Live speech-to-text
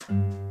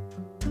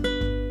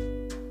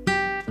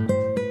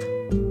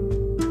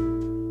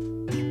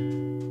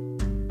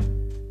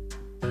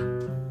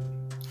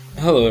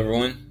Hello,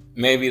 everyone.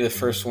 Maybe the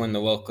first one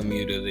to welcome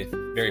you to the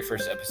very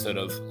first episode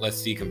of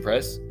Let's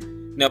Decompress.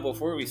 Now,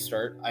 before we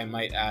start, I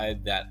might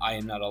add that I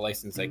am not a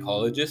licensed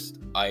psychologist.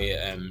 I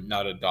am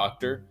not a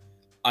doctor.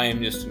 I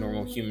am just a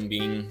normal human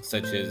being,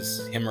 such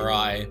as him or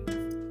I,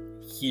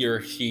 he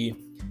or she.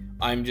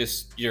 I'm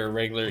just your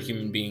regular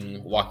human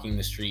being walking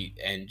the street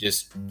and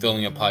just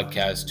filming a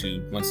podcast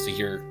who wants to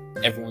hear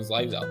everyone's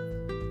lives out.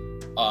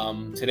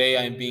 Today,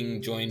 I'm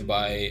being joined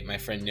by my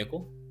friend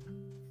Nikhil.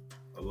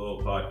 Hello,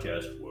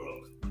 podcast world.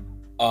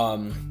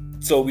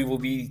 So we will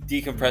be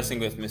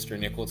decompressing with Mr.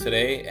 Nikhil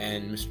today.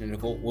 And Mr.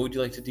 Nikhil, what would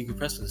you like to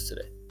decompress with us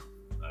today?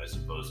 I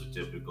suppose a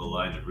typical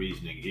line of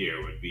reasoning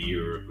here would be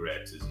your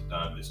regrets, is it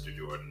not, Mr.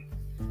 Jordan?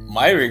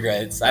 My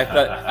regrets? I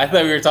thought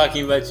we were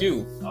talking about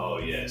you. Oh,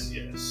 yes.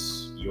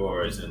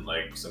 Yours in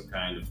like some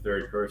kind of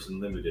third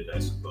person limited, I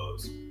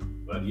suppose.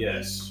 But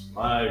yes,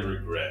 my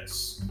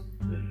regrets.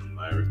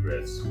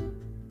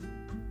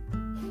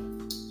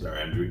 Sorry,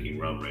 I'm drinking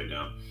rum right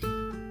now.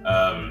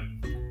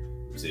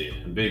 The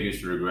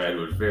biggest regret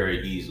would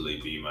very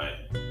easily be my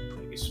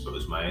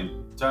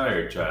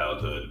entire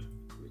childhood,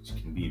 which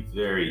can be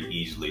very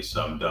easily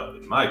summed up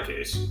in my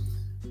case,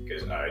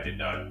 because I did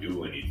not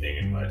do anything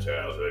in my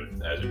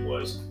childhood as it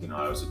was.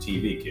 I was a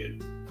TV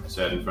kid. I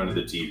sat in front of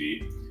the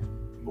TV,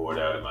 bored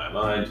out of my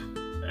mind,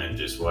 and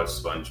just watched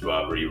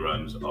SpongeBob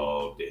reruns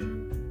all day.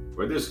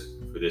 For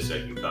this I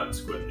can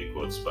consequently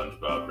quote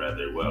SpongeBob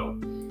rather well,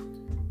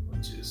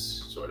 which is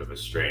sort of a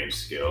strange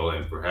skill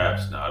and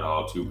perhaps not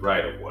all too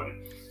bright of one.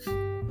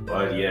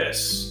 But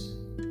yes.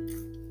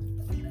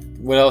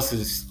 What else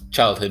has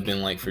childhood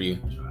been like for you?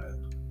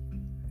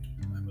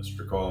 I must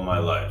recall my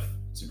life.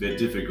 It's a bit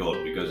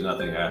difficult because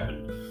nothing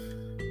happened.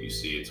 You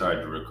see, it's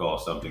hard to recall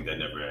something that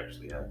never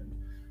actually happened.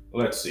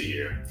 Let's see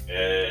here.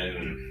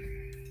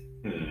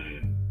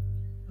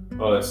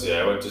 Let's see.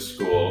 I went to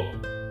school.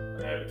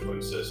 I have a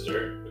twin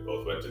sister. We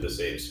both went to the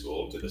same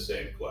school, to the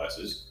same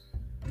classes.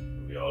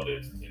 We all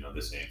did,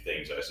 the same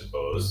things, I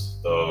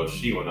suppose. Though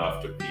she went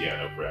off to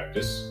piano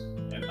practice,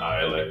 and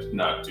I elected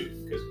not to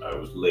because I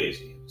was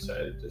lazy and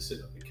decided to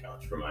sit on the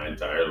couch for my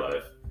entire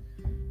life.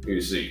 You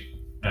see.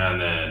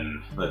 And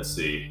then, let's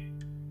see.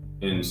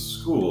 In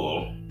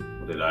school,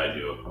 what did I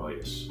do? Oh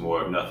yes,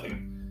 more of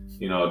nothing.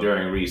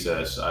 During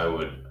recess, I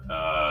would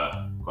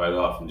quite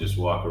often just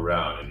walk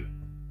around and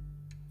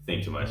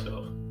think to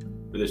myself.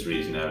 For this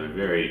reason, I have a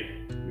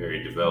very,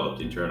 very developed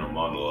internal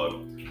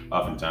monologue.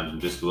 Oftentimes I'm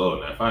just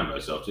alone and I find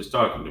myself just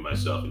talking to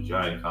myself in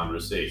giant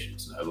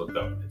conversations, and I look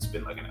up and it's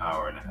been like an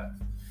hour and a half.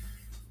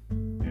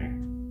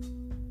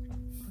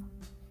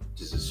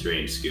 Just a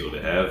strange skill to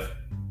have.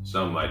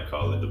 Some might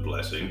call it a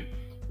blessing.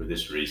 For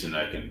this reason,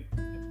 I can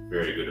have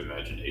very good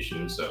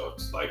imagination, so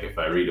it's like if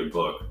I read a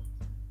book,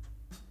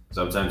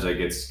 sometimes I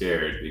get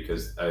scared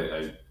because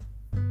I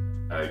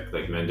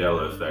like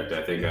Mandela effect,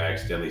 I think I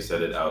accidentally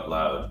said it out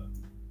loud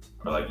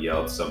or like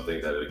yelled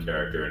something that a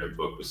character in a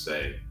book was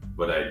saying,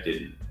 but I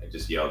didn't. I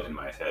just yelled in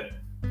my head.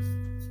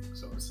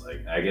 So it's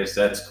like, I guess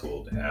that's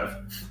cool to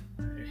have.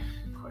 I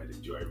quite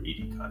enjoy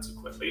reading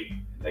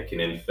consequently. I can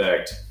in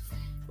fact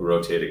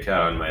rotate a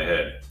cow in my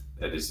head.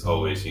 That is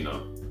always,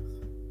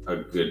 a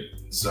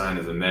good sign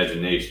of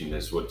imagination.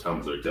 That's what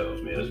Tumblr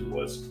tells me as it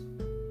was.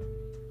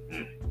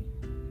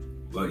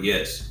 But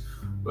yes,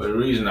 but the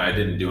reason I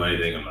didn't do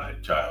anything in my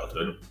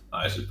childhood,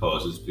 I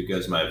suppose, is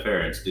because my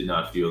parents did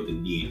not feel the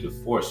need to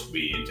force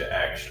me into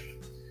action.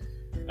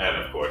 And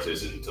of course, it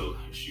isn't until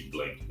she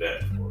blinked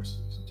then, of course,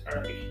 it was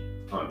entirely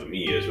onto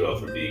me as well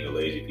for being a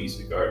lazy piece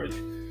of garbage.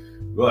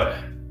 But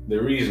the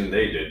reason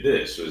they did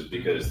this was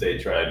because they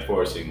tried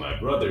forcing my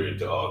brother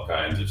into all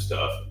kinds of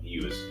stuff, and he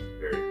was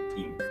very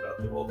keen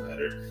about the whole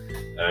matter.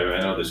 I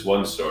know this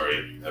one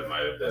story that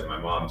my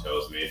mom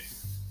tells me.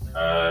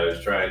 I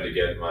was trying to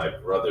get my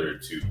brother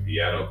to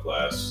piano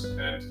class,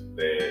 and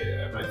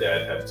my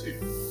dad had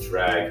to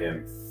drag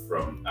him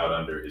from out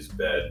under his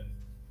bed.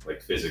 Like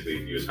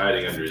physically, he was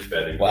hiding under his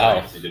bed and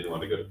he didn't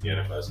want to go to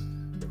piano class.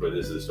 But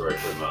this is a story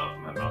for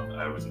my mom.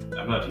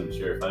 I'm not even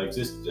sure if I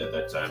existed at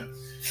that time.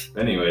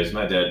 Anyways,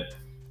 my dad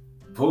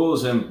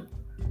pulls him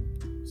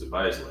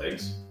by his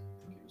legs.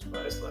 He was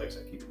by his legs.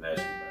 I keep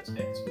imagining by his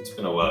hands. It's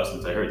been a while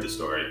since I heard the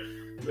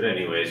story. But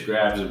anyways,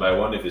 grabs him by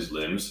one of his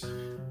limbs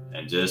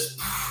and just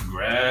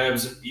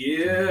grabs him.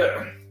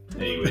 Yeah.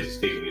 Anyways, he's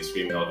kicking and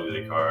screaming all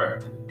through the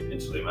car.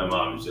 Eventually, my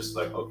mom is just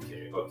like,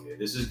 okay,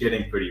 this is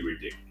getting pretty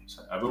ridiculous.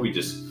 How about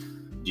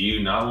do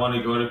you not want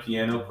to go to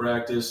piano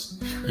practice?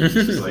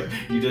 She's like,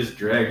 you just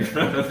drag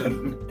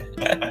him.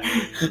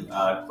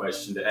 Odd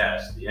question to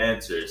ask. The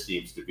answer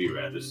seems to be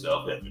rather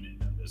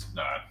self-evident, does it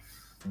not?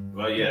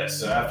 But yes,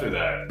 so after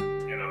that,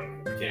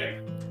 it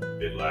became a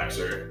bit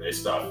laxer. They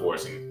stopped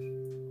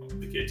forcing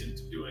the kids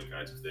into doing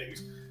kinds of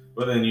things.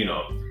 But then,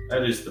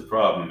 that is the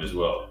problem as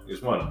well.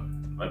 Because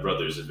one, my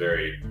brother is I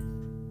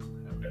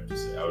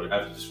would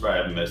have to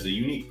describe him as a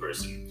unique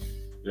person.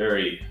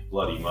 Very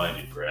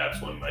bloody-minded,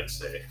 perhaps one might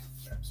say.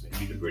 Perhaps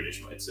maybe the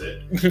British might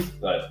say.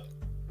 But,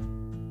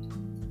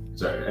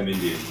 sorry, I'm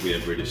Indian. We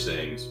have British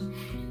sayings.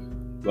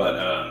 But,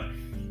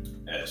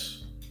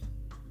 yes.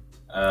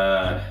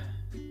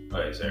 Oh,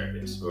 yeah, sorry.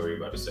 Yes. What were you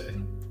about to say?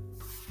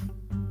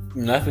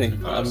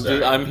 Nothing. Oh,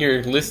 sorry. I'm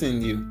here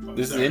listening to you. I'm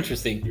This sorry. is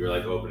interesting. You were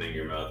like opening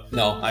your mouth.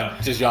 No,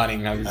 I'm just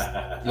yawning. I was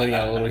letting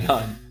out a little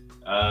yawn.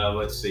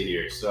 Let's see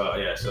here.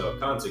 So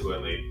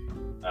consequently,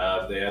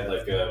 they had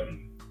like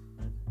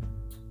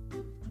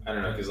I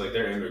don't know, because like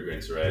they're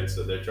immigrants, right?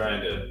 So they're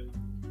trying to.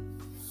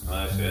 Well,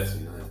 actually, that's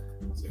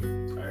like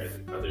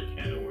an other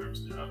can of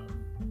worms now.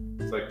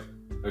 It's like,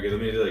 okay, let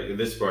me do like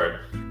this part.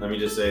 Let me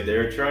just say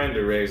they're trying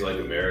to raise like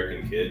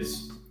American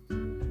kids,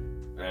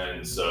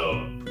 and so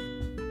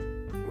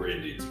we're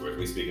Indians.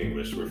 We speak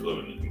English. We're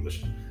fluent in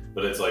English,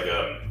 but it's like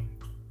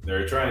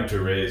they're trying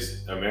to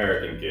raise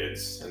American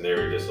kids, and they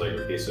were just like,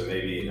 okay, so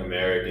maybe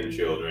American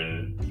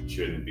children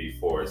shouldn't be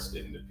forced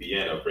into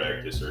piano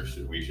practice, or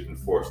we shouldn't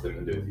force them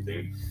into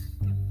anything.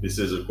 This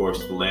is, of course,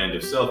 the land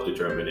of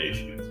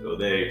self-determination, so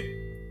they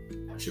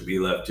should be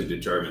left to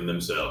determine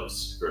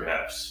themselves,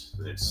 perhaps.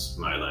 That's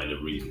my line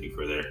of reasoning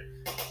for their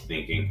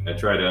thinking. I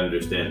try to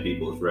understand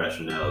people's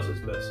rationales as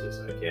best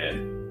as I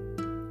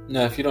can.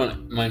 Now, if you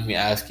don't mind me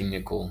asking,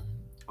 Nicole,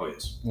 Oh,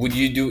 yes. would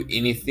you do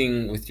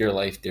anything with your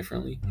life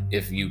differently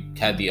if you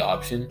had the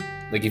option?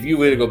 Like, if you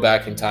were to go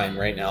back in time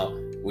right now,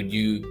 would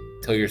you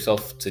tell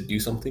yourself to do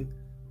something?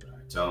 Would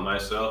I tell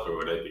myself, or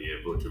would I be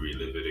able to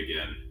relive it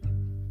again?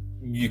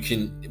 You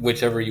can,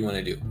 whichever you want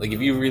to do. Like,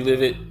 if you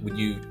relive it, would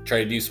you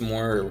try to do some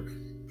more? Or...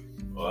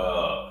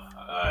 Well,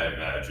 I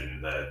imagine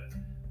that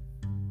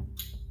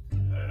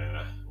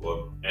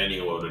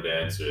anyone would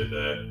answer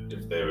that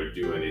if they would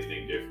do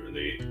anything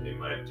differently, they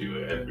might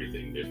do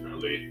everything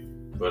differently.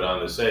 But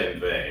on the same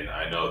vein,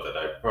 I know that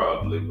I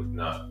probably would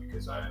not,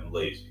 because I am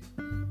lazy.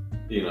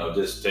 You know,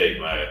 just take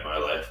my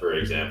life, for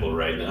example,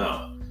 right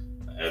now.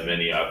 I have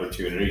many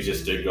opportunities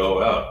just to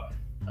go out.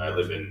 I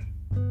live in...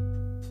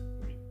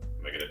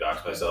 Am I going to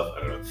dox myself?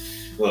 I don't know.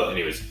 Well,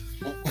 anyways.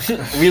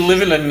 We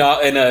live in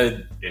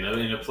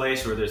a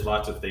place where there's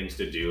lots of things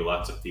to do,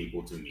 lots of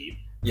people to meet.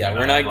 Yeah,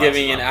 we're not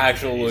giving an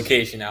actual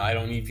location now. I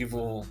don't need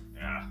people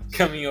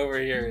coming over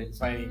here and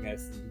finding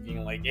us and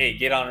being like, hey,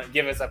 give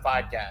us a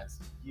podcast.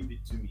 Give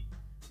it to me.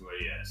 Well,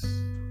 yes.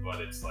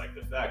 But it's like,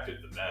 the fact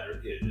of the matter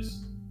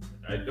is,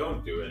 I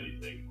don't do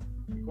anything.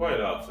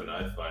 Quite often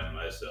I find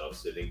myself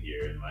sitting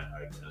here in my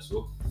high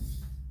castle,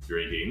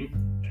 drinking,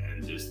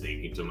 and just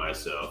thinking to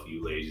myself,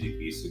 you lazy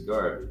piece of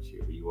garbage.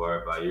 Here you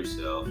are by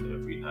yourself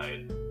every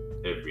night.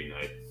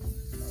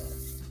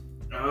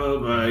 All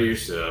by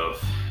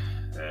yourself,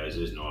 as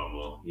is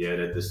normal. Yet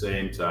at the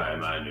same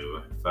time, I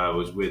knew if I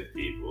was with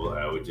people,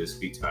 I would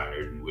just be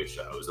tired and wish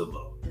I was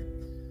alone.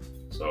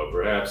 So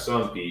perhaps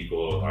some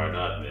people are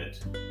not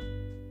meant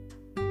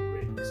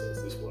greatness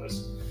as this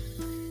was.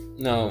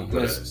 No,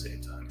 but at the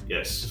same time,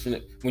 yes.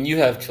 When you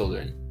have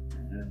children,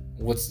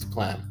 what's the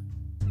plan?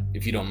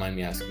 If you don't mind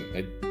me asking.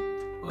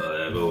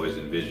 Well, I've always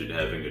envisioned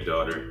having a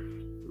daughter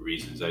for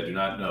reasons I do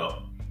not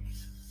know.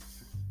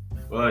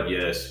 But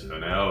yes,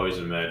 and I always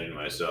imagine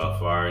myself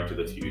far into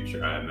the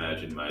future. I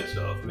imagine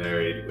myself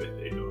married with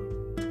a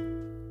daughter.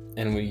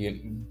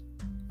 And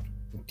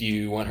do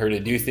you want her to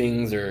do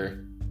things,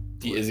 or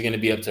is it going to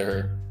be up to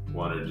her?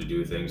 Want her to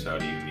do things? How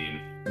do you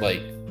mean?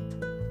 Like,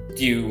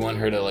 do you want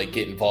her to like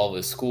get involved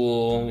with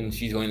school when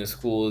she's going to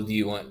school? Do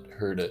you want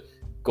her to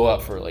go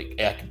out for like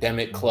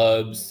academic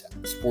clubs,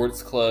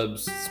 sports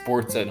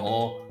and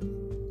all?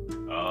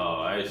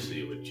 Oh, I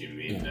see what you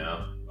mean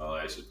now. Well,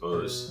 I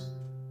suppose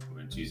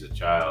when she's a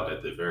child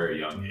at the very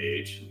young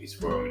age, these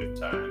formative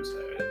times,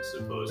 I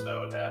suppose I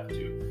would have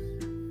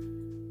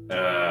to.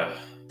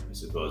 I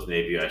suppose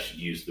maybe I should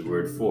use the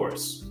word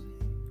force.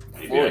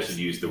 Maybe I should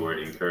use the word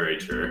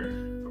encourage her,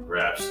 or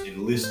perhaps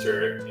enlist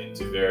her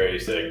into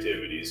various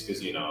activities.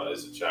 Because, you know,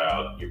 as a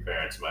child, your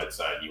parents might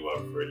sign you up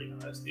for, you know,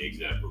 as the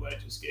example I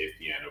just gave,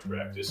 piano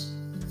practice.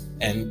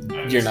 And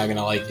you're not going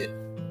to like it.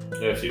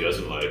 If she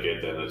doesn't like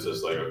it, then it's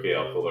just like, okay,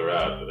 I'll pull her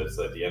out. But it's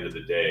at the end of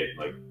the day,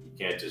 like, you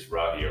can't just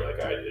rot here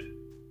like I did.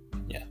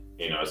 Yeah.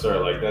 You know, sort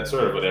of like, that's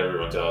sort of what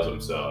everyone tells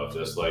themselves.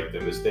 Just like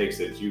the mistakes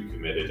that you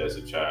committed as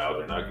a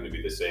child are not going to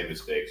be the same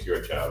mistakes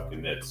your child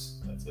commits.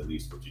 That's at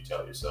least what you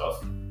tell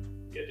yourself.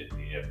 Yet in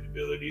the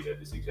inevitability, that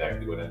is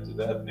exactly what ends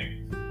up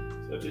happening.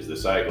 Such is the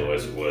cycle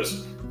as it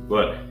was.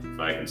 But if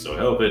I can so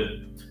help it,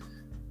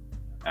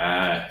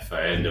 if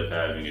I end up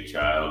having a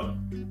child,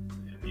 then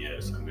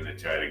yes, I'm going to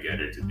try to get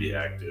her to be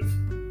active.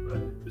 But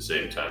at the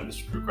same time,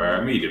 this would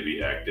require me to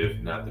be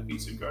active, not the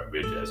piece of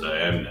garbage as I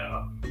am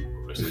now.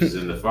 Of course, this is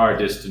in the far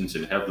distant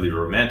and heavily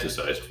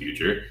romanticized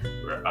future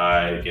where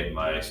I get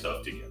my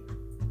stuff together.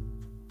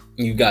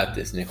 You got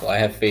this, Nikhil. I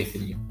have faith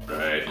in you.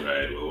 Right.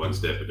 Well, one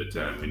step at a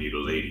time. We need a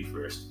lady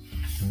first.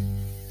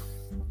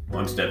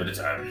 One step at a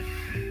time.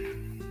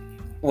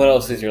 What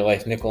else is your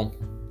life, Nikhil?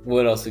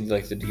 What else would you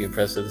like to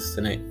decompress with us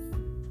tonight?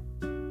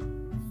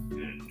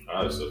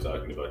 I was still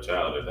talking about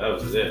childhood. That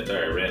was it. The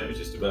entire rant was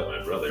just about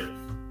my brother.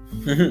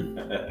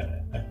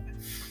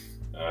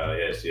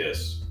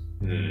 Yes.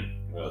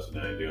 What else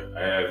did I do?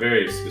 I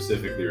very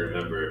specifically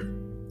remember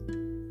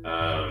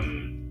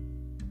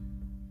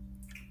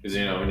Because,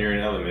 when you're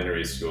in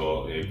elementary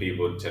school,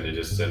 people tend to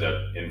just send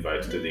out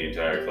invites to the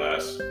entire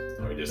class.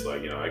 Or just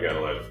like, I got a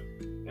lot of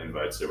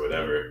invites or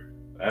whatever.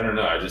 I don't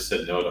know. I just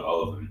said no to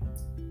all of them.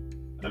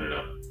 I don't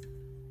know.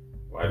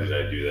 Why did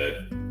I do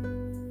that?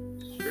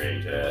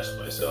 Strange. I asked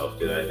myself,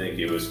 did I think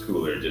it was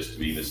cooler just to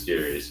be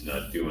mysterious and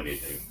not do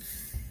anything?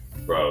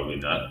 Probably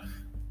not.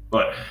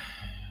 But,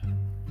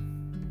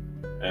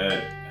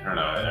 I don't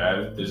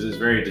know. There's this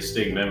very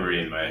distinct memory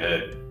in my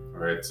head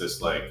where it's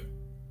just like,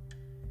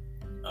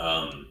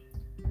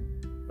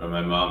 where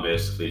my mom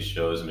basically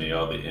shows me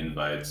all the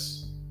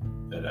invites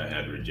that I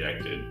had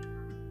rejected,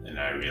 and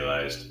I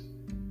realized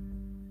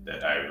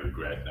that I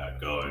regret not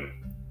going.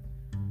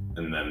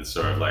 And then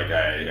sort of like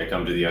I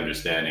come to the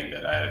understanding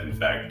that I have in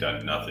fact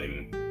done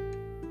nothing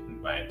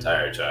in my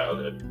entire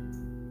childhood.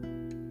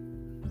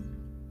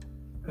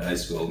 In high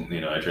school,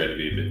 I tried to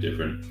be a bit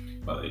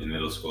different. Well, in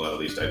middle school at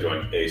least, I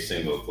joined a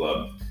single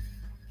club.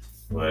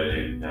 But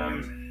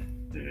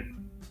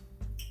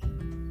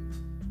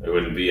it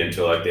wouldn't be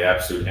until like the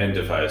absolute end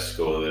of high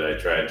school that I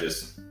tried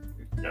just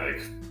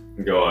like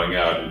going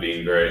out and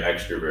being very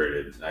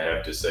extroverted. I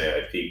have to say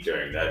I peaked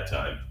during that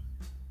time.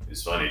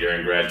 It's funny,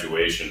 during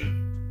graduation,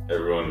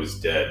 everyone was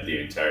dead the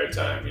entire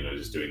time,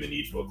 just doing the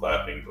needful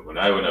clapping. But when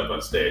I went up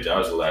on stage, I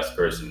was the last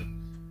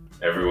person.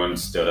 Everyone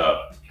stood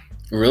up.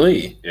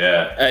 Really?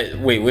 Yeah.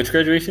 Wait, which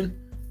graduation?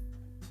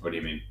 What do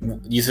you mean?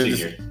 You said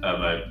Senior,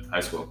 my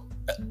high school.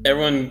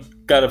 Everyone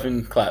got up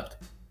and clapped.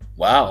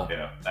 Wow.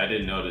 Yeah, I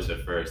didn't notice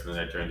at first, and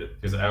then I turned it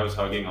because I was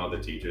hugging all the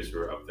teachers who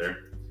were up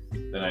there.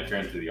 Then I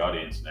turned to the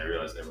audience and I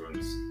realized a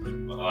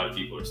lot of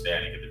people were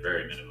standing at the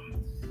very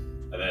minimum.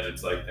 And then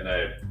it's like, and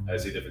I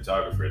see the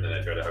photographer, and then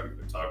I try to hug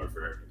the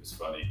photographer. It was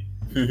funny.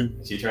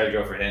 She tried to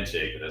go for a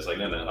handshake, and I was like,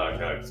 no,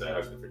 hug. So I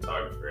hugged the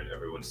photographer, and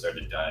everyone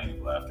started dying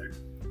of laughter.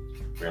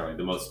 Apparently,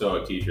 the most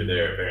stoic teacher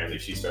there, apparently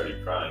she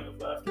started crying of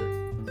laughter.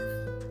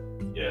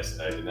 Yes,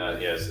 I did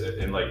not. Yes,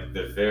 in like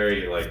the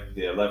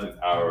 11th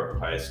hour of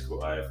high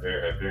school, I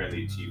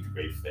apparently achieved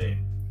great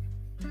fame.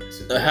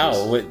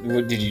 How?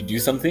 What did you do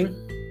something?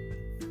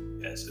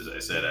 Yes, as I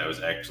said, I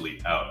was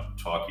actually out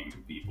talking to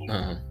people.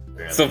 Uh-huh.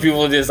 So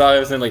people just all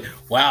of a sudden like,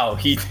 wow,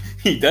 he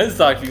does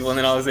talk to people, and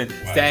then all of a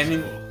sudden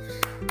standing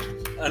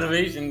on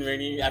ovation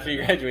after he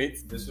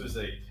graduates. This was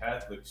a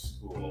Catholic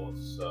school,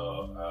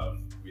 so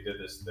we did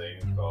this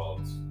thing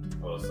called,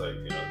 it's like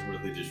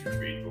religious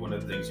retreat. But one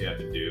of the things you have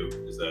to do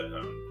is that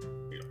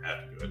you don't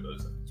have to do it, but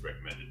it's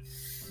recommended.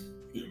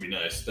 It would be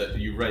nice that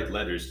you write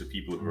letters to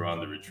people who are on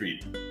the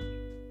retreat,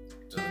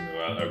 telling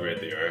them how great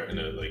they are. And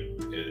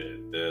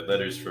the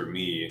letters for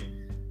me,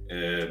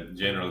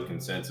 general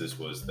consensus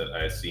was that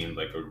I seemed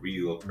like a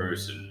real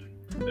person,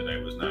 that I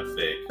was not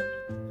fake.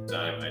 At the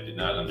time, I did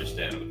not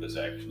understand what this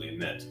actually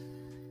meant.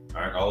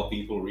 Aren't all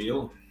people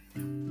real?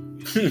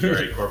 It's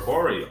very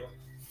corporeal.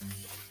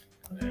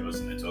 And it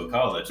wasn't until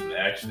college when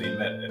I actually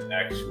met an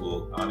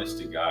actual,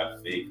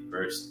 honest-to-God, fake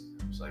person.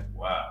 I was like,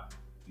 wow,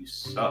 you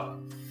suck.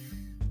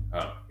 Oh,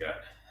 my God.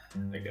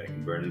 I think I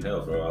can burn in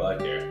hell for all I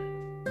care.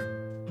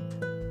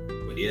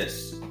 But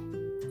yes,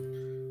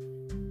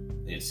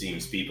 it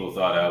seems people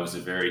thought I was a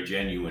very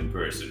genuine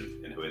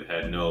person and who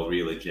had no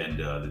real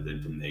agenda other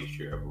than to make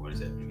sure everyone's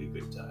having a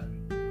good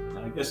time. And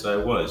I guess I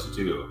was,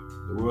 too.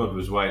 The world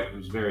was white. It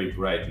was very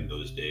bright in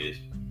those days.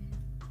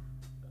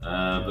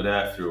 But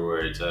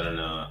afterwards, I don't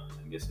know.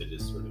 I guess I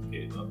just sort of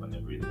gave up on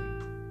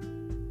everything.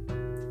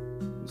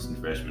 It was in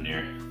freshman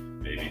year,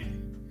 maybe.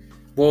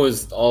 What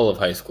was all of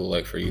high school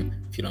like for you,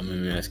 if you don't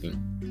mind me asking?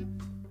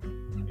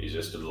 It's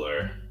just a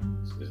blur.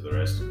 This is the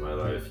rest of my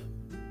life.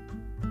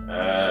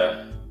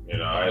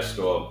 High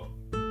school,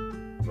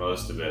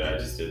 most of it, I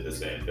just did the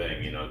same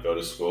thing. Go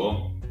to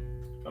school,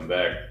 come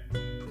back,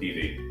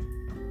 TV.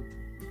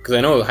 Because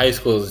I know high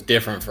school is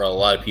different for a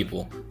lot of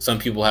people. Some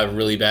people have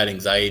really bad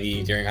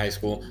anxiety during high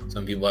school.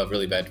 Some people have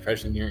really bad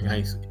depression during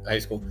high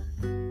school.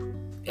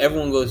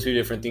 Everyone goes through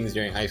different things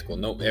during high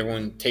school.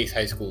 Everyone takes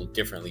high school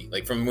differently.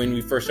 Like from when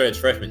we first started as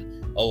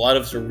freshmen, a lot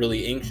of us are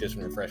really anxious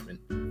when we're freshmen.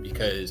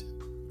 Because,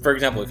 for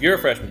example, if you're a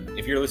freshman,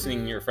 if you're listening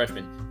and you're a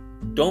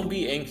freshman, don't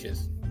be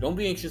anxious. Don't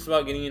be anxious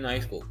about getting into high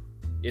school.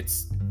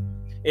 It's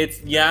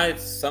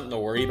something to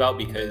worry about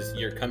because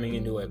you're coming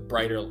into a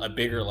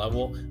bigger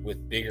level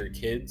with bigger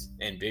kids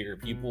and bigger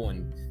people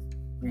and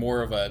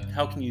more of a,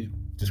 how can you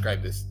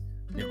describe this,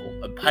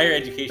 Nikhil? A higher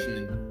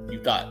education than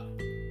you thought.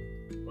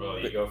 Well,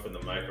 you go from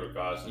the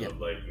microcosm of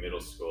like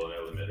middle school and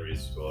elementary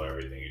school,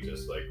 everything is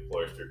just like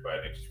cloistered by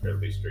an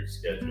incredibly strict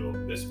schedule.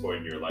 At this point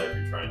in your life,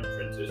 you're trying to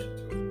transition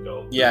to an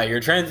adult. Yeah, you're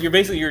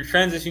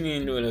transitioning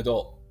into an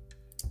adult.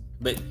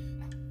 But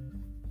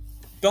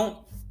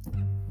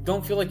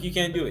don't feel like you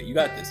can't do it. You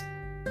got this.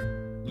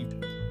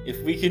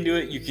 If we can do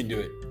it, you can do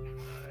it.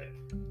 Alright.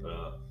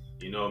 Well,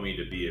 you know me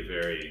to be a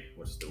very,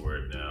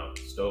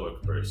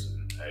 stoic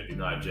person. I do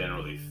not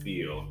generally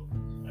feel,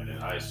 and in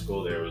high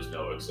school there was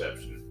no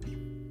exception.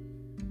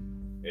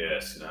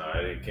 Yes, no,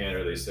 I can't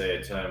really say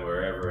a time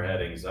where I ever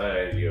had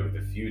anxiety over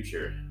the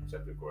future,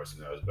 except of course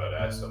when I was about to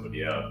ask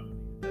somebody out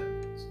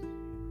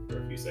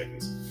for a few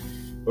seconds.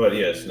 But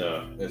yes,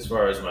 no. As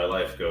far as my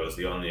life goes,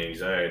 the only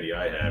anxiety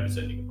I have is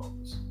ending up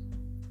homeless.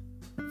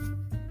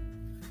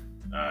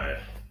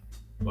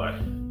 But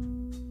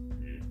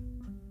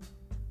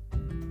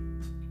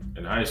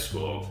in high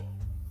school,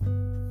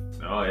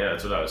 oh yeah,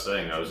 that's what I was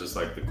saying. I was just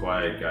like the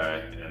quiet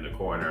guy in the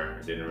corner.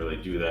 I didn't really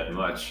do that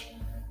much.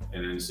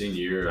 And in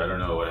senior year, I don't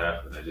know what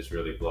happened. I just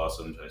really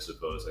blossomed, I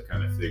suppose. I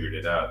kind of figured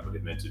it out, what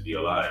it meant to be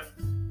alive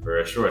for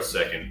a short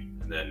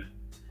second. And then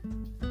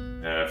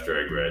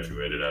after I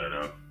graduated, I don't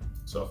know.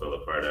 It all fell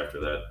apart after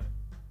that.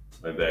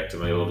 Went back to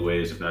my old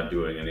ways of not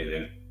doing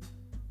anything.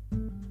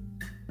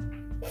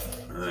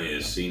 Oh yeah,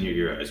 senior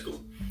year of high school.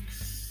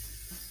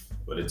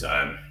 What a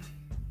time.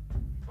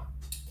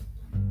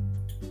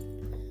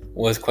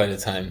 Was quite a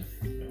time.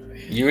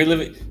 You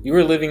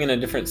were living in a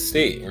different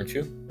state, weren't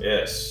you?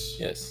 Yes.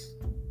 Yes.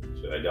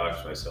 Should I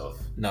dox myself?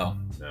 No.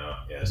 No,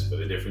 yes, but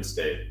a different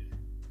state.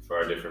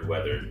 Far different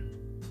weather.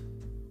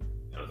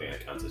 I don't think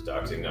that counts as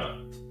doxing,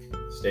 no.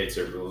 States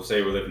are, we'll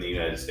say we live in the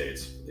United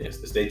States. Yes,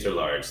 the states are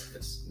large.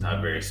 That's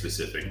not very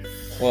specific.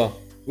 Well,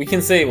 we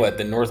can say what,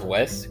 the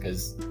Northwest,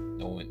 because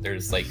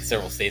there's like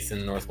several states in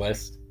the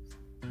Northwest.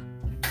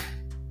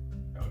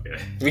 Okay.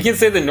 We can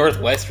say the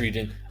Northwest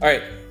region. All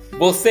right,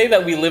 we'll say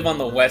that we live on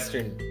the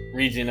western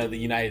region of the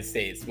United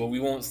States, but we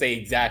won't say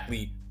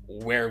exactly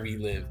where we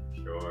live.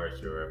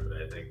 Sure,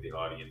 but I think the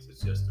audience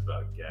is just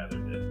about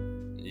gathered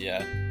in.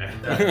 Yeah.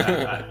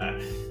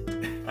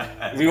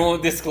 We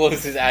won't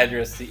disclose his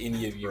address to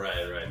any of you.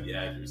 Right. The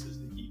address is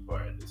the key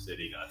part. The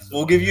city, not so.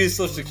 We'll give you his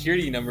social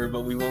security number,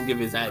 but we won't give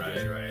his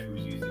address. Right.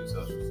 Who's using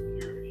social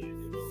security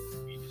and it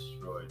will be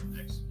destroyed in the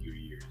next few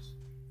years.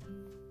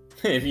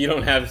 If you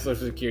don't have a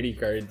social security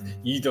card,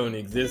 you don't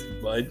exist,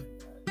 bud.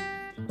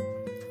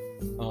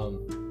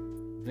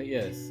 But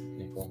yes,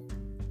 Nicole.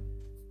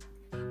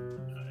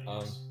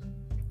 Nice.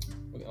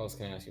 What else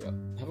can I ask you about?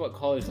 How about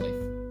college life?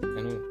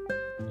 I know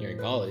you're in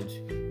college.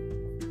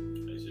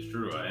 This is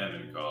true. I am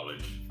in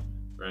college.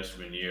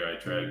 Freshman year, I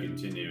tried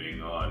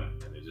continuing on,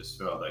 and it just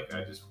felt like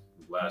I just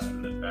blasted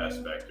from the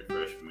past back to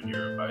freshman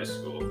year of high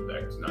school,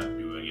 back to not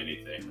doing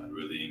anything, not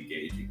really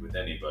engaging with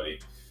anybody.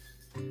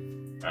 I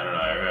don't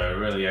know. I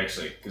really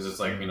actually, because it's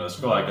like, the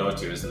school I go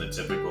to isn't the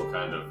typical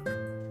kind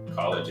of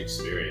college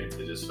experience.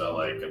 It just felt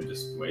like I'm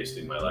just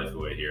wasting my life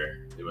away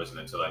here. It wasn't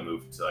until I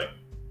moved to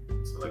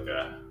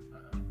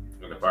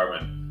an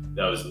apartment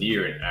that was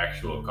near an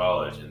actual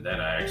college, and then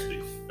I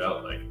actually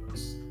felt like I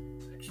was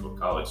an actual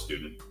college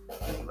student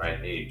at the right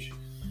age.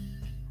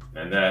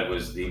 And that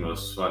was the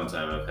most fun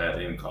time I've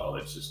had in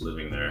college, just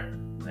living there.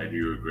 I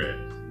do regret,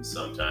 and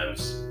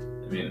sometimes,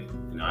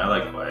 I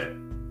like quiet,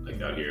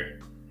 like out here,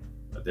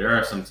 but there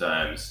are some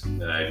times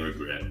that I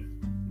regret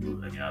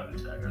moving out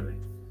entirely.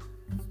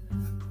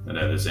 And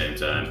at the same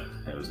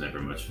time, I was never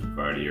much of a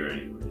partier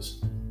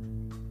anyways.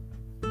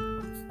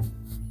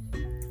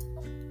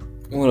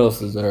 What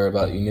else is there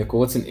about you, Nicole?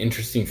 What's an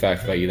interesting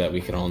fact about you that we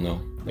can all know?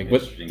 Like,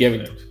 what do you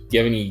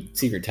have any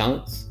secret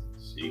talents?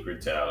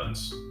 Secret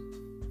talents.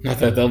 Not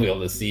that they'll be able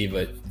to see,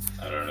 but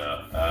I don't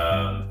know.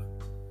 I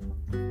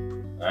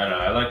don't know.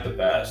 I like the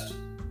past.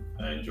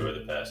 I enjoy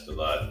the past a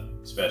lot,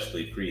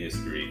 especially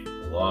prehistory,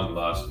 the long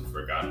lost and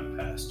forgotten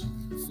past.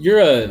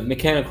 You're a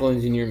mechanical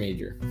engineer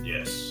major.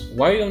 Yes.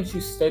 Why don't you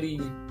study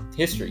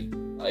history?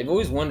 I've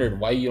always wondered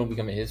why you don't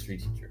become a history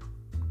teacher.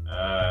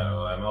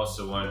 Well, I'm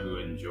also one who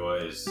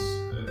enjoys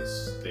a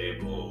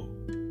stable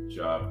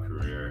job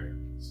career.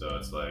 So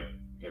it's like,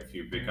 if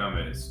you become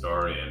a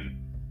historian,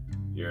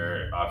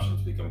 your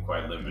options become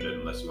quite limited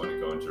unless you want to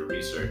go into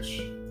research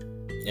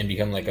and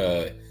become like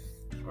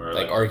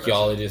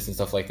archaeologist and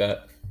stuff like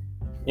that.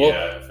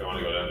 Yeah, if I want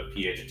to go down the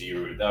PhD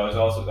route, that was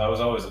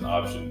always an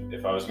option.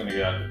 If I was going to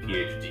go down the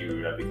PhD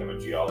route, I'd become a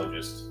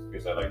geologist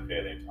because I like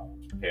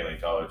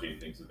paleontology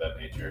and things of that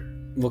nature.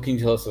 What can you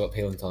tell us about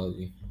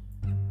paleontology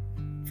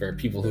for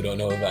people who don't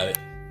know about it?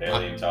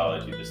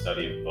 Paleontology, the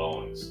study of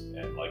bones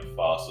and like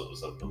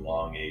fossils of the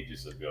long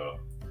ages ago,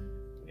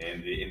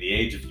 in the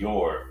age of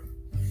yore,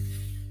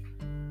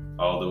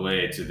 all the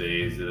way to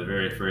the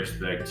very first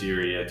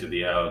bacteria, to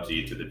the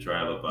algae, to the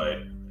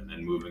trilobite, and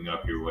then moving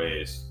up your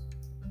ways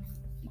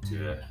to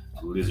the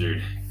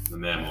lizard, the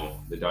mammal,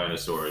 the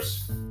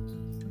dinosaurs.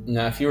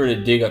 Now, if you were to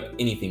dig up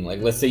anything, like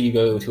let's say you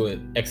go to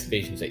an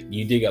excavation site,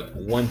 you dig up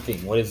one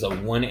thing. What is the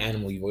one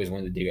animal you've always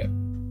wanted to dig up?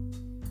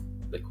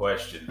 The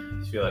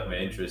question. I feel like my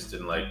interest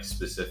in like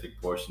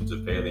specific portions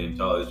of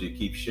paleontology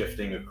keeps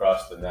shifting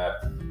across the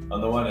map.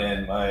 On the one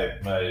hand, my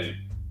I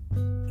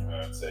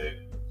would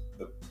say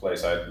the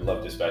place I'd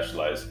love to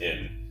specialize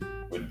in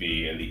would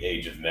be in the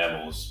age of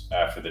mammals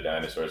after the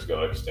dinosaurs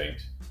go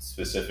extinct.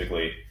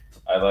 Specifically,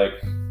 I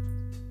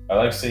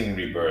like seeing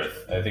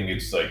rebirth. I think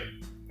it's like,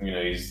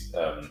 he's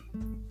the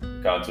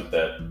concept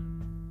that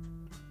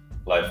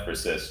life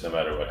persists no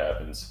matter what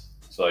happens.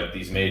 So like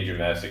these major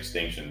mass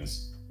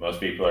extinctions, most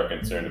people are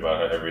concerned about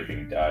how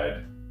everything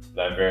died,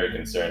 but I'm very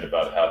concerned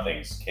about how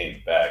things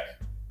came back,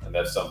 and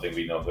that's something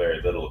we know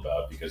very little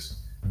about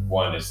because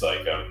one is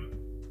like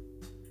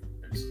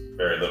there's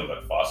very little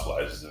that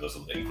fossilizes in those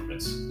little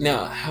increments.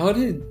 Now, how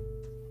did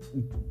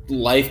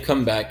life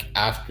come back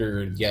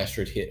after the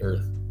asteroid hit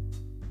Earth?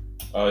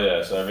 Oh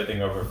yeah, so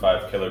everything over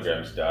 5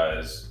 kilograms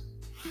dies.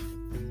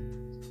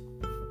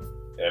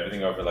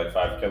 Everything over like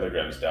 5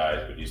 kilograms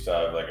dies, but you still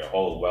have like a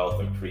whole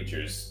wealth of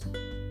creatures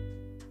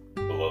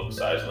below the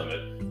size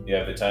limit. You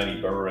have the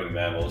tiny burrowing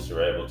mammals who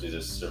are able to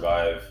just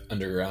survive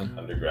Underground.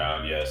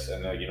 underground, yes.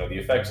 And the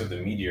effects of the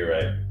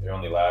meteorite, they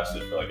only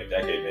lasted for like a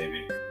decade,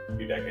 maybe a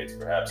few decades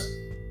perhaps.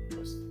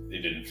 They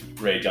didn't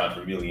rage on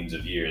for millions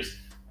of years.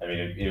 I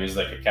mean, it was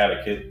like a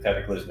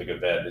cataclysmic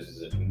event. This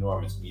is an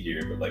enormous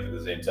meteor, but like at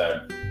the same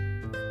time,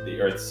 the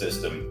Earth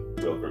system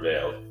will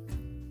prevail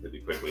pretty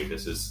quickly.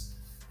 This is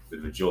a bit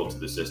of a jolt to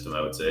the system,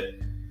 I would say.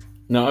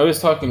 Now, I was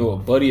talking to a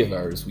buddy of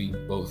ours. We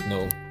both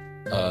know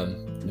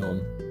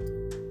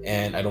him,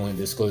 and I don't want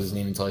to disclose his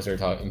name until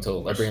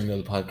I bring him to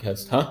the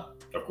podcast. Huh?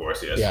 Of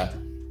course, yes. Yeah.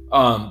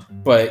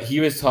 But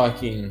he was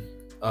talking.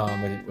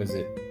 What was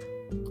it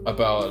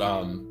about?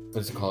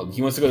 What's it called?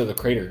 He wants to go to the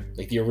crater,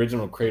 like the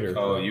original crater.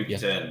 Oh,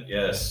 Yucatan,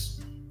 yes.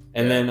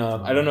 And then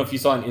I don't know if you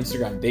saw on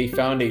Instagram, they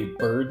found a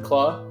bird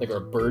claw, like, or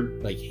a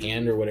bird like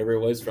hand or whatever it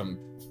was from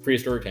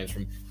prehistoric times,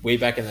 from way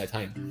back in that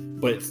time,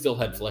 but it still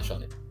had flesh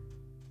on it.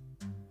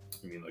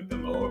 You mean like the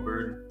moa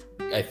bird?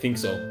 I think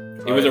so.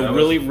 It was a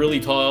really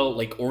tall,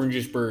 like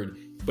orangish bird,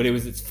 but it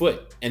was its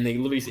foot, and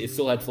it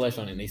still had flesh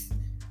on it. And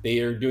they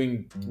are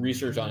doing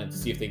research on it to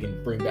see if they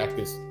can bring back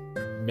this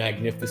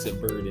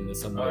magnificent bird into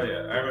some way. Oh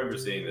yeah, I remember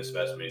seeing this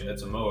specimen.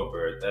 It's a moa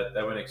bird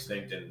that went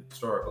extinct in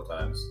historical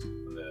times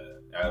on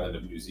the island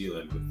of New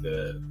Zealand with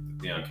the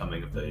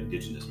oncoming of the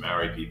indigenous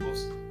Maori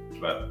peoples.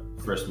 About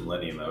first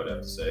millennium, I would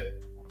have to say.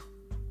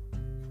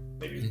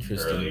 Maybe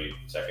early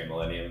second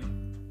millennium.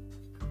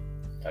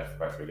 I've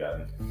quite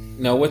forgotten.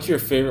 Now, what's your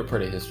favorite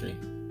part of history?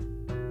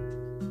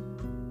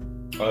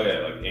 Oh yeah,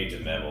 like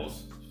ancient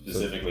mammals,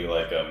 specifically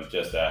like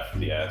just after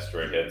the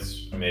asteroid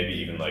hits, or maybe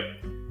even like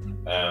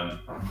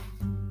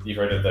you've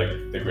heard of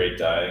the Great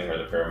Dying or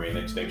the Permian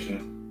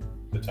extinction,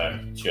 the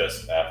time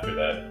just after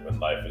that when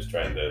life is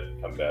trying to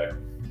come back.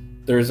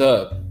 There's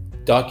a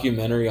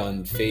documentary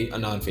on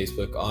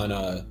Facebook, on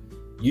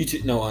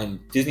YouTube, no,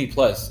 on Disney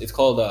Plus. It's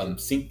called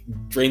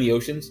Drain the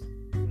Oceans.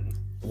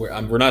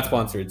 We're not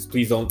sponsored.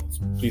 Please don't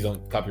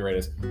copyright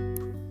us.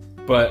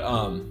 But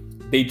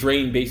they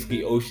drain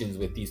basically oceans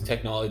with these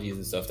technologies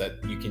and stuff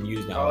that you can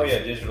use now. Oh yeah,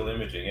 digital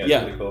imaging. Yeah,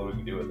 it's really cool what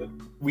we can do with it.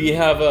 We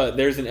have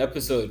there's an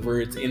episode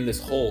where it's in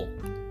this hole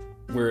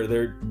where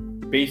they're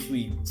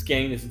basically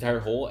scanning this entire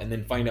hole and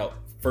then find out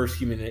first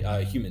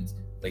humans,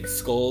 like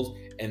skulls,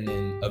 and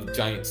then of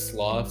giant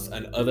sloths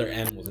and other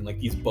animals, and like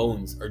these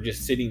bones are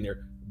just sitting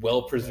there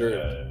well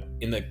preserved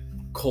in the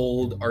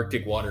cold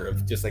Arctic water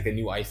of just like a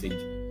new ice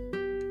age.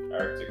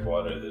 Arctic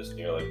water that's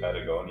near like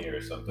Patagonia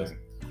or something.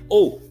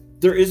 Oh,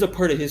 there is a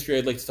part of history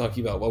I'd like to talk to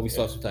you about while we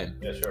still have some time.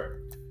 Yeah, sure.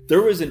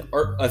 There was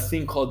a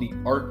thing called the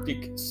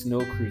Arctic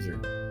Snow Cruiser.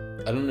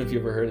 I don't know if you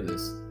ever heard of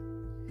this.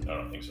 I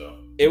don't think so.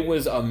 It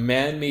was a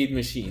man-made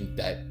machine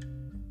that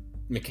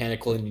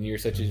mechanical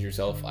engineers such as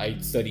yourself, I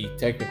study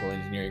technical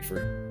engineering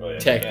for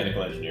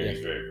mechanical engineering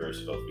is very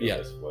versatile field,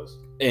 I suppose.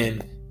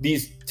 And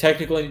these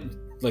tech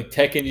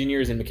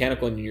engineers and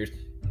mechanical engineers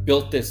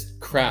built this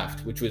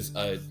craft, which was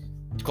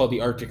called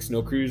the Arctic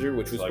Snow Cruiser,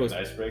 which was like an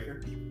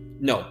icebreaker.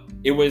 No,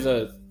 it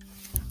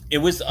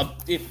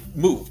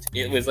moved.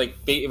 It was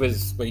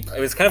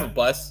kind of a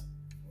bus,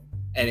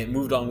 and it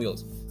moved on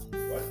wheels.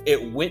 What?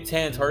 It went to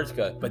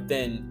Antarctica, but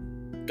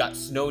then got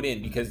snowed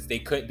in because they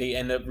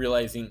ended up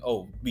realizing,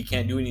 oh, we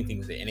can't do anything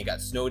with it, and it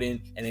got snowed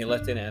in, and they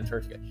left it in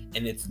Antarctica,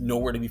 and it's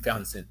nowhere to be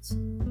found since.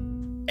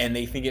 And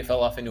they think it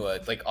fell off into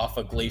off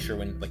a glacier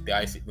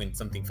when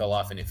something fell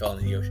off and it fell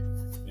into the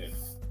ocean. Yeah.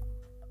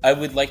 I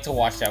would like to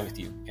watch that with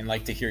you and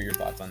like to hear your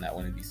thoughts on that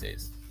one of these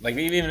days. Like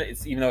even though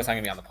it's not going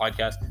to be on the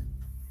podcast.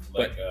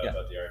 About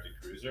the Arctic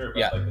Cruiser?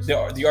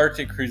 The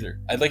Arctic Cruiser.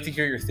 I'd like to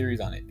hear your theories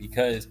on it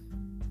because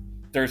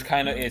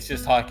it's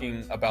just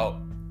talking about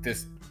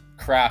this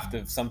craft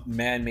of some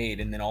man-made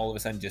and then all of a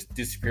sudden just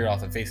disappear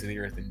off the face of the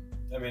earth. And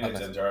I mean,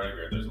 it's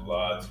Antarctica. There's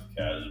lots of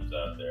chasms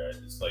out there.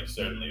 It's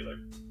certainly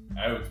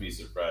I would be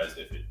surprised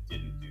if it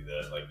didn't do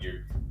that.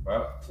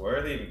 Where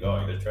are they even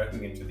going? They're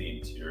trekking into the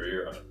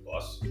interior on a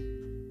bus.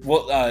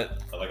 Well,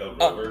 like a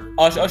rover.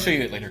 I'll show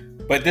you it later.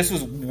 But this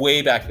was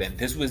way back then.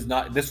 This was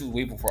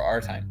way before our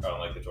time. Oh,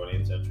 like the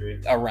 20th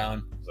century?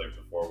 Around. It's like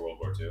before World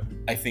War II?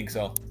 I think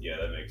so. Yeah,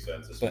 that makes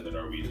sense. This is the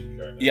Norwegian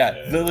trying to...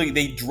 Yeah, literally,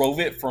 they drove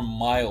it for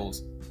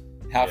miles,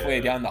 halfway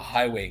down the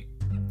highway.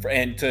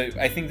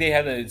 I think they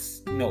had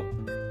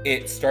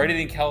it started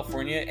in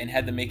California and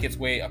had to make its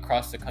way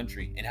across the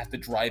country and have to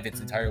drive its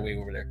entire way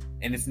over there.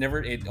 And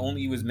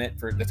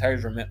the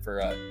tires were meant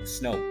for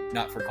snow,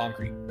 not for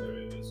concrete.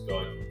 It's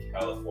going from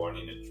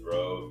California and it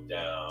drove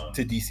down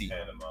to DC.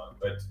 Panama.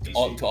 But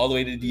all the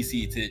way to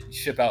DC to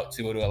ship out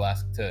to go to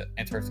Alaska, to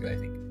Antarctica, I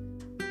think.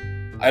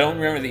 I don't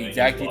remember the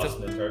exact details.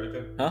 Lost in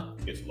Antarctica? Huh?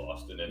 It gets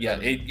lost in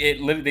Antarctica.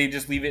 Yeah, they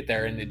just leave it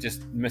there and it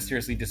just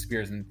mysteriously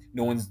disappears, and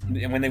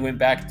and when they went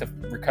back to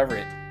recover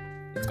it,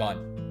 it's gone.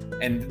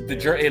 And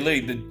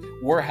the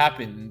war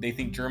happened and they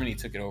think Germany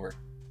took it over.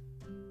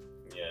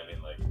 Yeah, I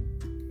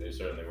mean, there's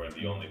certainly weren't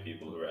the only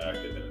people who were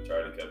active in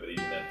Antarctica, but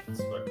even then,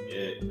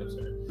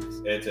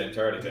 it's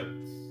Antarctica.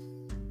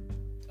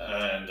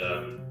 And,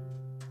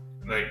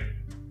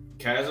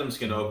 chasms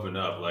can open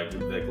up. Like,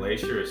 the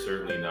glacier is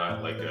certainly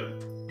not like a...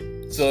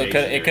 So it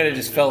could have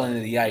just fell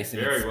into the ice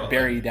and it's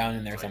buried down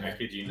in there somewhere. I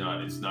kid you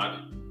not. It's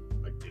not...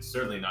 it's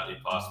certainly not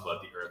impossible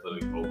that the Earth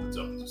literally opens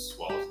up and just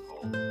swallows the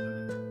whole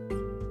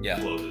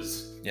and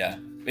closes. Yeah.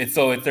 There's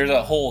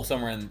a hole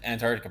somewhere in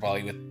Antarctica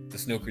probably with the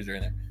snow cruiser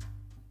in there.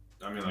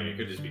 I mean, it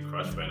could just be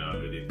crushed by now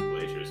underneath the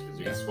glaciers because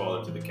you get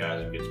swallowed into the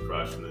chasm, gets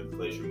crushed, and then the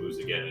glacier moves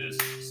again and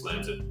just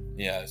slams it.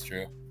 Yeah, that's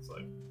true.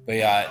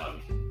 We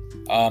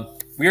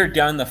are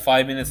down to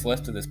 5 minutes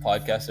left of this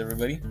podcast,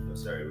 everybody. Oh,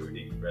 sorry, we were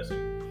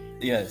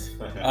decompressing. Yes.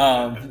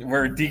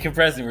 We're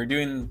decompressing. We're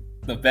doing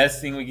the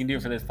best thing we can do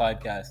for this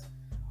podcast.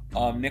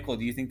 Nikhil,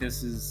 do you think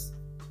this has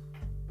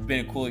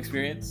been a cool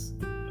experience?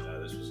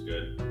 This was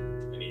good.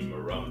 I need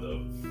more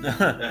rum,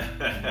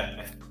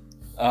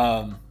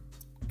 though.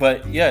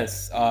 But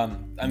yes,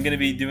 I'm going to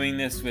be doing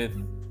this with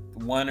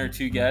 1 or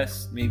 2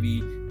 guests,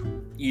 maybe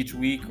each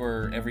week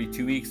or every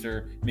 2 weeks,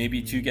 or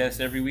maybe 2 guests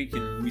every week,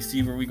 and we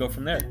see where we go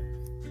from there.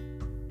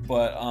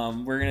 But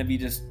we're going to be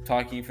just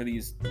talking for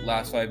these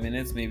last 5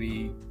 minutes,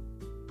 maybe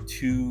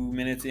 2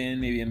 minutes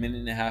in, maybe a minute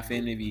and a half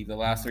in, maybe the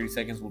last 30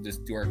 seconds we'll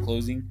just do our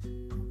closing.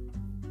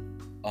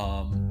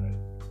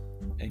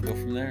 And go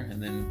from there,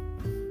 and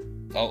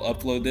then I'll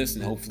upload this,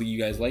 and hopefully you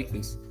guys like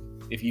this.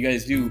 If you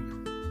guys do,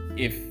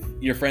 if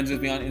you're friends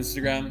with me on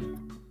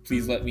Instagram,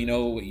 please let me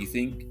know what you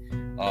think.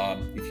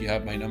 If you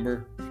have my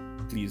number,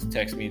 please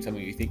text me and tell me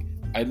what you think.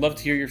 I'd love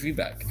to hear your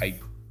feedback.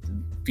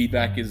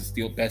 Feedback is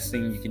the best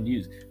thing you can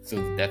use.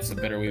 So that's a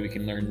better way we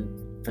can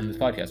learn from this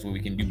podcast, what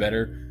we can do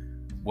better,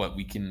 what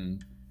we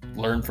can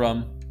learn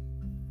from,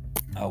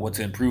 what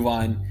to improve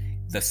on.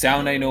 The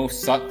sound I know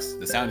sucks.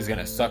 The sound is going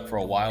to suck for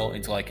a while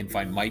until I can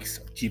find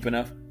mics cheap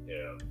enough.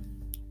 Yeah.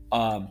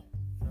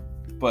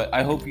 But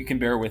I hope you can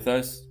bear with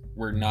us.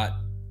 We're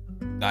not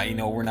in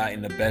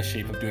the best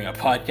shape of doing a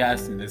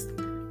podcast in this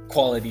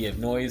quality of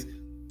noise.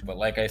 But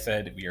like I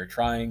said, we are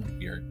trying.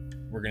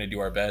 We're going to do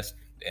our best.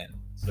 And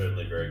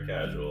certainly very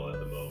casual at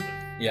the moment.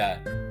 Yeah.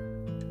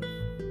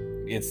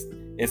 It's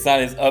not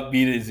as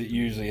upbeat as it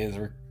usually is.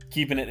 We're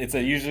keeping it.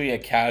 Usually a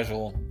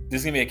casual.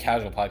 This is going to be a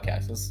casual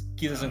podcast. Let's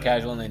keep this one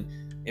casual, and then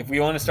if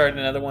we want to start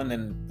another one,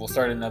 then we'll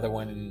start another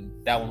one, and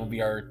that one will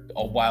be our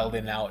wild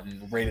and out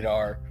and rated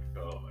R.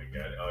 Oh my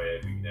god. Oh yeah,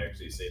 we can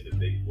actually say the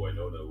big boy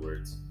no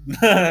words.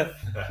 But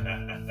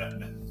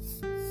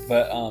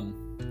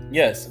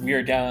yes, we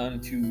are down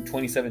to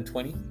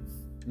 27:20.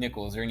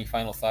 Nikhil, is there any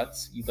final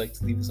thoughts you'd like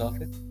to leave us off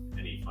with?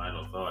 Any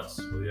final thoughts?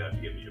 Well, you have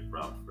to give me a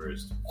prompt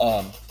first.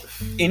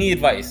 Any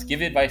advice?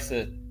 Give advice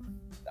to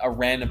a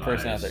random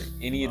person out there.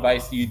 Any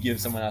advice you'd give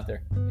someone out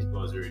there? I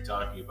suppose we were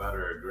talking about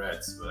our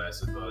regrets, but I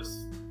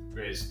suppose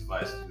greatest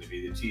advice is going to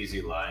be the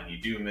cheesy line: you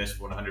do miss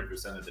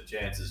 100% of the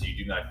chances you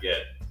do not get.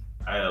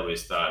 I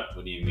always thought,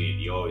 what do you mean?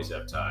 You always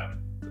have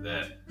time. But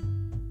then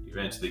you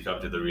eventually come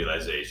to the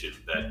realization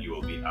that you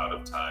will be out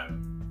of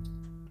time,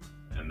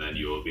 and then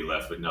you will be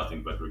left with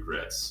nothing but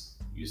regrets.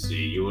 You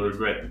see, you will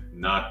regret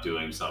not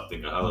doing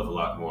something a hell of a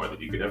lot more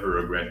than you could ever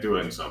regret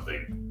doing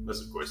something.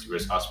 Unless, of course, you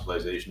risk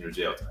hospitalization or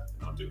jail time.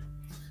 Don't do it.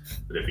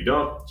 But if you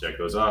don't, check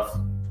those off.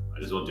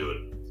 Might as well do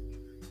it.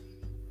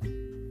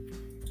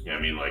 Yeah, I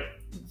mean,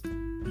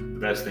 the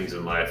best things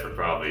in life are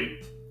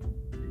probably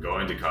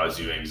going to cause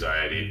you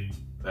anxiety.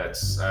 I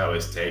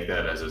always take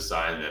that as a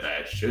sign that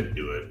I should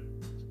do it.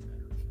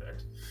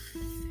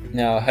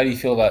 Now, how do you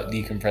feel about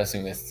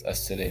decompressing with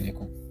us today,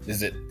 Nikhil?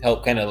 Does it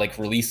help kind of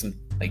release some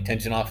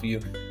tension off of you?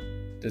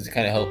 Does it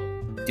kind of help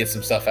get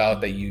some stuff out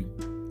that you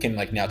can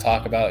now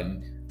talk about?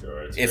 And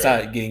sure, it's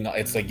getting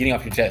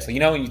off your chest. When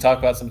you talk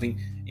about something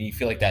and you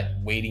feel that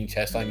weighting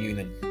chest on you, and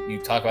then you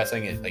talk about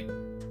something that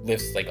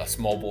lifts a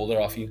small boulder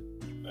off you.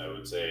 I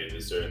would say it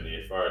is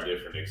certainly a far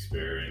different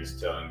experience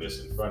telling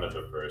this in front of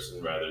a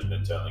person rather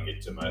than telling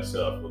it to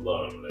myself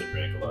alone when I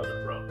drank a lot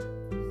of rum.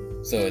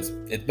 So it's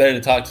better to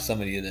talk to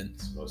somebody then.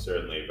 It's most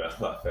certainly a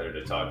lot better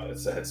to talk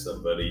to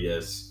somebody,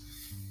 yes.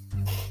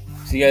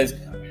 So you guys,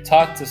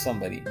 talk to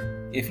somebody.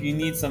 If you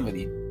need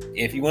somebody,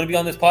 if you want to be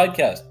on this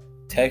podcast,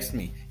 text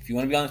me. If you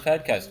want to be on this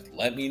podcast,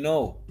 let me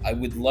know. I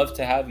would love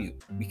to have you.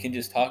 We can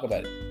just talk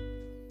about it.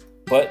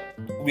 But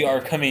we are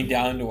coming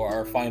down to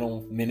our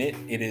final minute.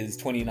 It is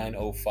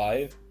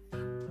 29:05.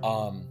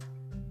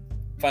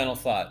 Final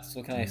thoughts.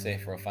 What can I say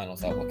for a final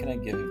thought? What can I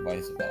give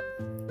advice about?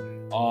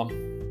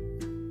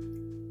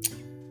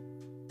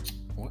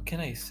 What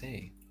can I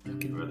say?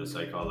 You're the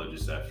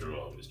psychologist after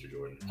all, Mr.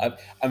 Jordan.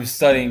 I'm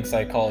studying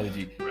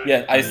psychology. Right.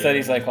 Yeah, I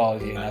study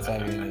psychology, and that's why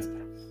I'm doing this.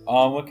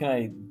 What can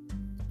I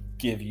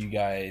give you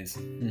guys?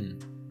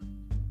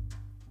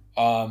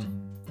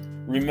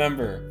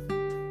 Remember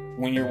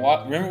when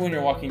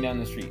you're walking down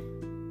the street.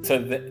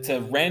 To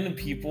random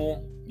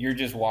people, you're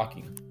just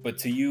walking, but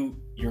to you,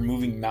 you're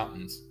moving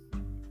mountains.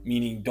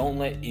 Meaning, don't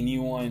let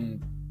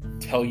anyone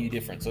tell you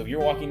different. So if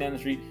you're walking down the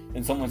street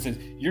and someone says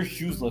your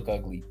shoes look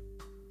ugly,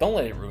 don't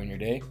let it ruin your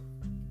day.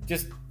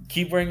 Just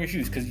keep wearing your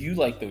shoes because you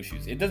like those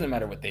shoes. It doesn't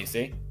matter what they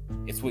say.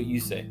 It's what you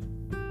say.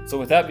 So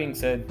with that being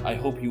said, I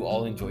hope you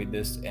all enjoyed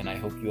this and I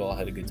hope you all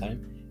had a good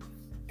time.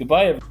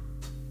 Goodbye, everyone.